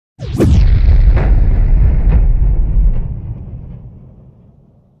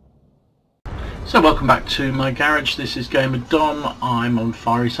So welcome back to my garage. This is Gamer Dom. I'm on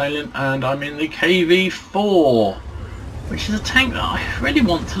Fiery Salient and I'm in the KV4, which is a tank that I really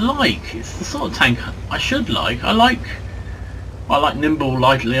want to like. It's the sort of tank I should like. I like nimble,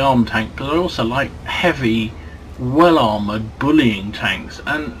 lightly armed tanks, but I also like heavy, well armoured, bullying tanks.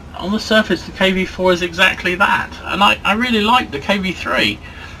 And on the surface the KV4 is exactly that. And I really like the KV3,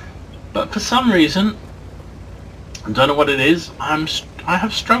 but for some reason, I don't know what it is, I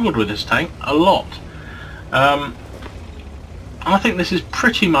have struggled with this tank a lot. I think this is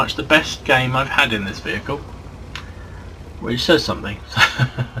pretty much the best game I've had in this vehicle, which says something.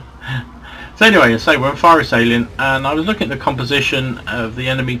 So anyway, I say we're on Fiery Salient, and I was looking at the composition of the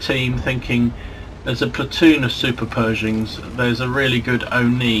enemy team, thinking there's a platoon of Super Pershings, there's a really good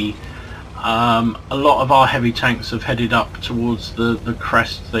Oni. A lot of our heavy tanks have headed up towards the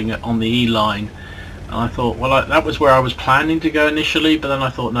crest thing on the E line. And I thought, well, that was where I was planning to go initially, but then I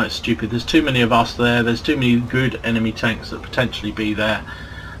thought, no, it's stupid. There's too many of us there. There's too many good enemy tanks that potentially be there.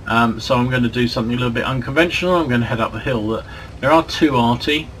 So I'm going to do something a little bit unconventional. I'm going to head up the hill. There are two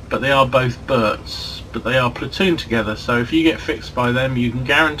arty, but they are both Berts, but they are platooned together. So if you get fixed by them, you can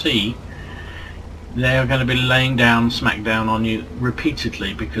guarantee they are going to be laying down, smack down on you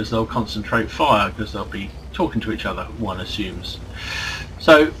repeatedly, because they'll concentrate fire, because they'll be talking to each other, one assumes.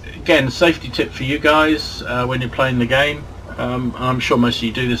 So again, safety tip for you guys when you're playing the game. I'm sure most of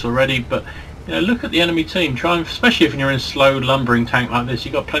you do this already, but you know, look at the enemy team. Try and, especially if you're in a slow lumbering tank like this,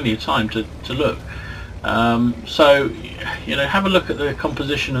 you've got plenty of time to look. So you know, have a look at the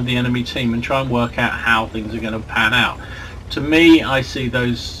composition of the enemy team and try and work out how things are going to pan out. To me, I see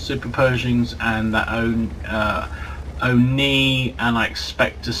those Super Pershings and that Oni, and I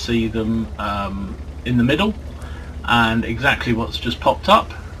expect to see them in the middle. And exactly what's just popped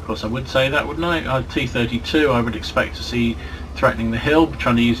up, of course I would say that, wouldn't I? T-32 I would expect to see threatening the hill,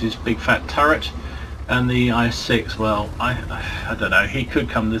 trying to use his big fat turret. And the IS-6, well, I don't know, he could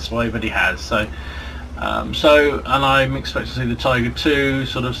come this way, but he has. So and I'm expecting to see the Tiger 2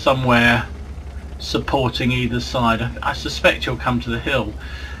 sort of somewhere supporting either side. I suspect he'll come to the hill.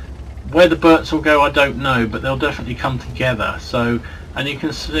 Where the Berts will go I don't know, but they'll definitely come together. So, and you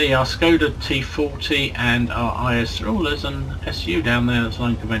can see our Skoda T40 and our IS. Oh, there's an SU down there. That's an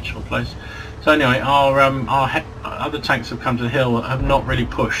unconventional place. So anyway, our other tanks have come to the hill, have not really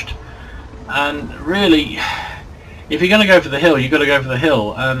pushed. And really, if you're going to go for the hill, you've got to go for the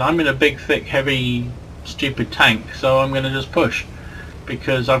hill. And I'm in a big, thick, heavy, stupid tank, so I'm going to just push,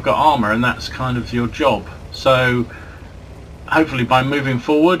 because I've got armour, and that's kind of your job. So hopefully by moving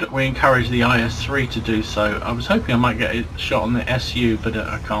forward we encourage the IS-3 to do so. I was hoping I might get a shot on the SU, but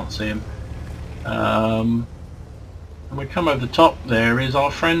I can't see him. And we come over the top, there is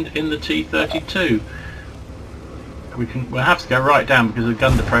our friend in the T-32. We'll have to go right down because of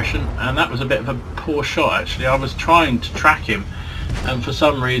gun depression, and that was a bit of a poor shot actually. I was trying to track him and for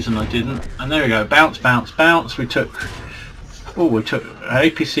some reason I didn't, and there we go, bounce, bounce, bounce. We took an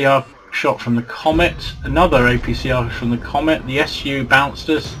APCR shot from the Comet, another APCR from the Comet. The SU bounced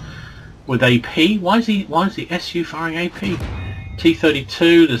us with AP. Why is the SU firing AP?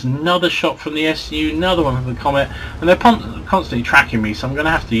 T-32, there's another shot from the SU, another one from the Comet, and they're constantly tracking me, so I'm going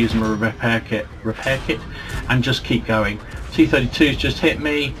to have to use them a repair kit and just keep going. T-32's just hit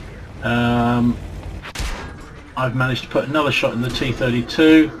me. I've managed to put another shot in the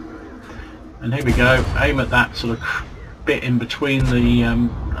T-32, and here we go. Aim at that sort of bit in between the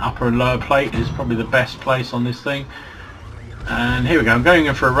upper and lower plate is probably the best place on this thing. And here we go, I'm going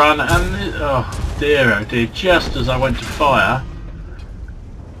in for a run, and oh dear, just as I went to fire,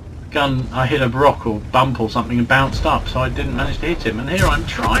 I hit a rock or bump or something and bounced up, so I didn't manage to hit him. And here I'm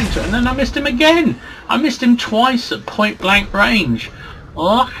trying to, and then I missed him again. I missed him twice at point blank range.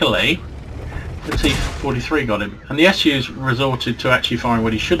 Luckily the T-43 got him, and the SU's resorted to actually firing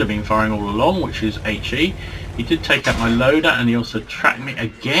what he should have been firing all along, which is HE. He did take out my loader, and he also tracked me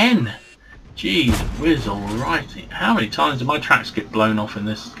again. Jeez whiz, alrighty. How many times did my tracks get blown off in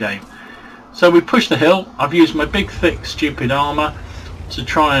this game? So we pushed the hill. I've used my big thick stupid armour to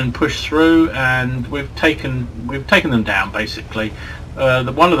try and push through, and we've taken them down basically.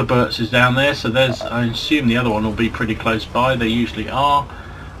 One of the Berts is down there, so I assume the other one will be pretty close by. They usually are.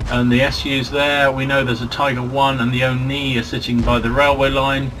 And the SU's there. We know there's a Tiger 1 and the Oni are sitting by the railway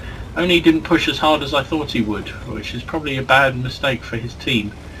line. Oni didn't push as hard as I thought he would, which is probably a bad mistake for his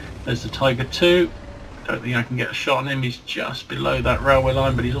team. There's the Tiger 2. Don't think I can get a shot on him. He's just below that railway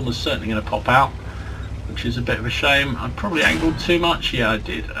line, but he's almost certainly going to pop out, which is a bit of a shame. I probably angled too much. Yeah, I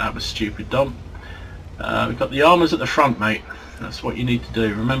did. That was stupid, Dom. We've got the armours at the front, mate. That's what you need to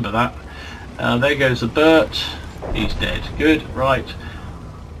do. Remember that. There goes the Bert. He's dead. Good. Right.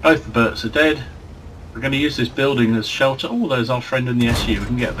 Both the Berts are dead. We're going to use this building as shelter. Oh, there's our friend in the SU. We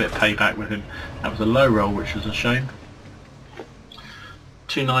can get a bit of payback with him. That was a low roll, which was a shame.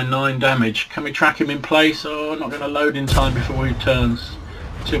 299 damage. Can we track him in place? Oh, not going to load in time before he turns.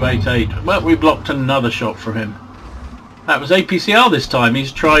 288. Well, we blocked another shot from him. That was APCR this time.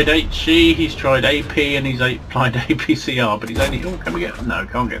 He's tried HE, he's tried AP, and he's applied APCR, but he's only... Oh, can we get... No,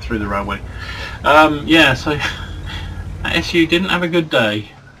 can't get through the railway. Yeah, so... That SU didn't have a good day.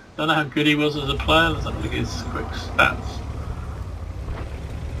 Don't know how good he was as a player. Let's have a look at his quick stats.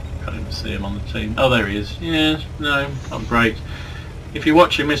 Can't even see him on the team. Oh, there he is. Yeah, no, not great. If you're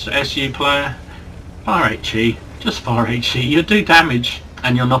watching Mr. SU player, fire HE. Just fire HE. You'll do damage,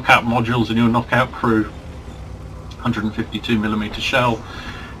 and you'll knock out modules, and you'll knock out crew. 152mm shell.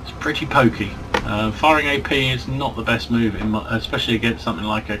 It's pretty pokey. Firing AP is not the best move, especially against something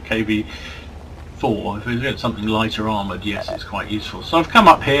like a KV4. If it's against something lighter armoured, yes, it's quite useful. So I've come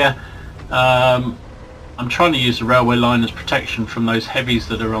up here. I'm trying to use the railway line as protection from those heavies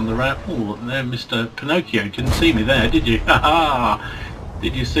that are on the rail. Oh, there, Mr. Pinocchio. Didn't see me there, did you? Ha!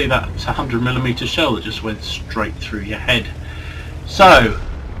 Did you see that 100mm shell that just went straight through your head? So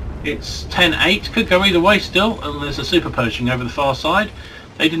it's 10-8. Could go either way still, and there's a super Pershing over the far side.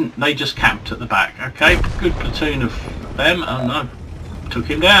 They didn't. They just camped at the back. Okay, good platoon of them. Oh no, took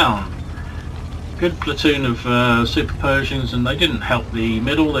him down. Good platoon of super Pershings, and they didn't help the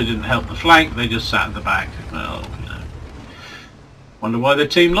middle, they didn't help the flank, they just sat at the back. Well, you know. Wonder why the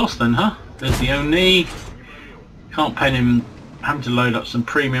team lost then, huh? There's the Oni. Can't pen him, having to load up some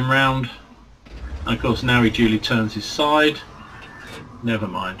premium round. And of course now he duly turns his side. Never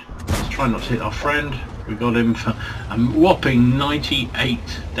mind. Let's try not to hit our friend. We got him for a whopping 98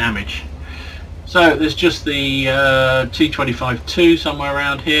 damage. So there's just the T25-2 somewhere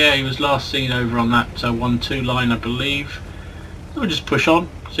around here. He was last seen over on that 1-2 line, I believe. So we'll just push on,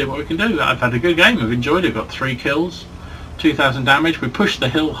 see what we can do. I've had a good game, I've enjoyed it. Got 3 kills, 2,000 damage. We pushed the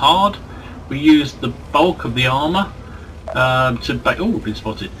hill hard. We used the bulk of the armour oh, we've been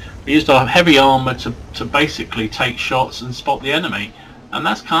spotted. We used our heavy armour to basically take shots and spot the enemy. And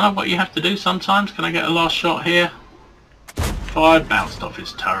that's kind of what you have to do sometimes. Can I get a last shot here? Fired, bounced off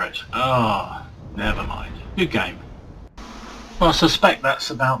his turret. Ah. Never mind. Good game. Well, I suspect that's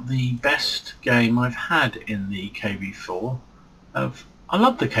about the best game I've had in the KV4. I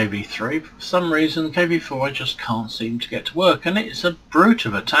love the KV3. For some reason, KV4 I just can't seem to get to work, and it's a brute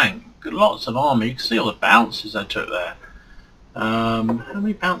of a tank. Got lots of armour. You can see all the bounces I took there. How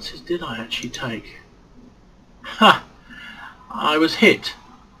many bounces did I actually take? Ha! I was hit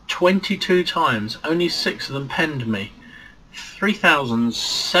 22 times. Only 6 of them penned me.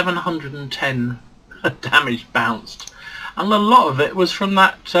 3,710 damage bounced, and a lot of it was from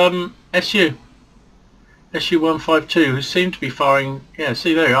that SU-152, who seemed to be firing. Yeah,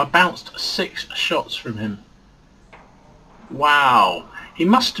 see there, I bounced 6 shots from him. Wow, he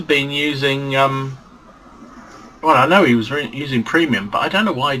must have been using well, I know he was using premium, but I don't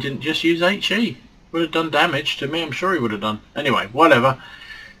know why he didn't just use HE. Would have done damage to me, I'm sure he would have done. Anyway, whatever.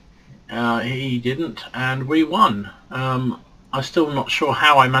 He didn't, and we won. I'm still not sure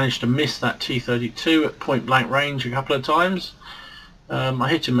how I managed to miss that T-32 at point blank range a couple of times. I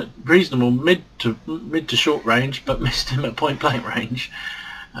hit him at reasonable mid to short range, but missed him at point blank range.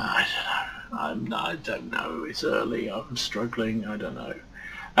 I don't know. It's early. I'm struggling. I don't know.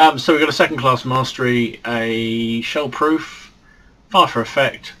 So we've got a second class mastery, a shell proof, fire for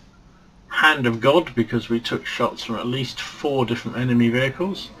effect, hand of God, because we took shots from at least 4 different enemy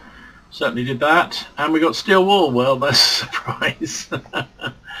vehicles. Certainly did that. And we got steel wall. Well, that's a surprise.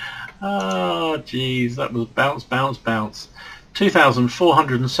 Oh jeez, that was bounce, bounce, bounce.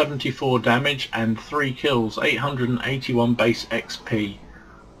 2,474 damage and 3 kills, 881 base XP.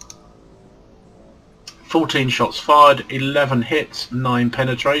 14 shots fired, 11 hits, 9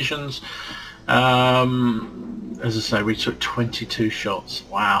 penetrations. As I say, we took 22 shots.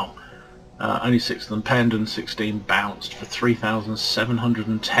 Wow. Only 6 of them penned and 16 bounced for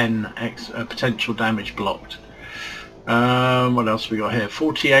 3,710 potential damage blocked. What else have we got here?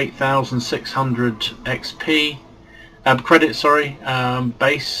 48,600 XP. Credit, sorry.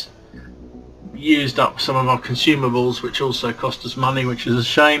 Base. Used up some of our consumables, which also cost us money, which is a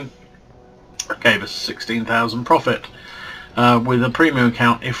shame. Gave us 16,000 profit. With a premium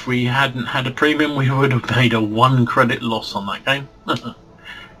account, if we hadn't had a premium, we would have made a 1 credit loss on that game.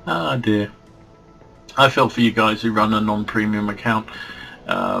 Ah dear. I feel for you guys who run a non-premium account.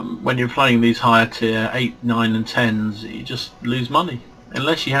 When you're playing these higher tier 8, 9 and 10s, you just lose money.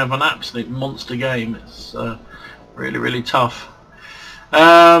 Unless you have an absolute monster game, it's really, really tough.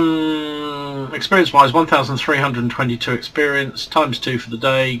 Okay, experience wise, 1,322 experience, times 2 for the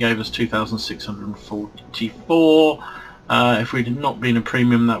day gave us 2,644. If we had not been a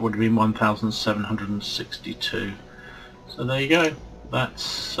premium, that would have been 1,762. So there you go.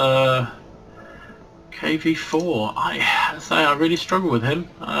 That's KV4. I really struggle with him.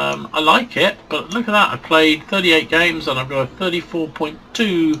 I like it, but look at that. I played 38 games and I've got a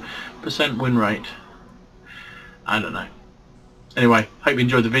 34.2% win rate. I don't know. Anyway, hope you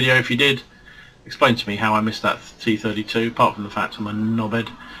enjoyed the video. If you did, explain to me how I missed that T32, apart from the fact I'm a knobhead.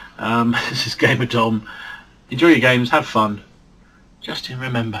 This is Gamer Dom. Enjoy your games, have fun. Just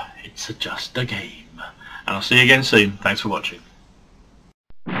remember, it's just a game. And I'll see you again soon. Thanks for watching.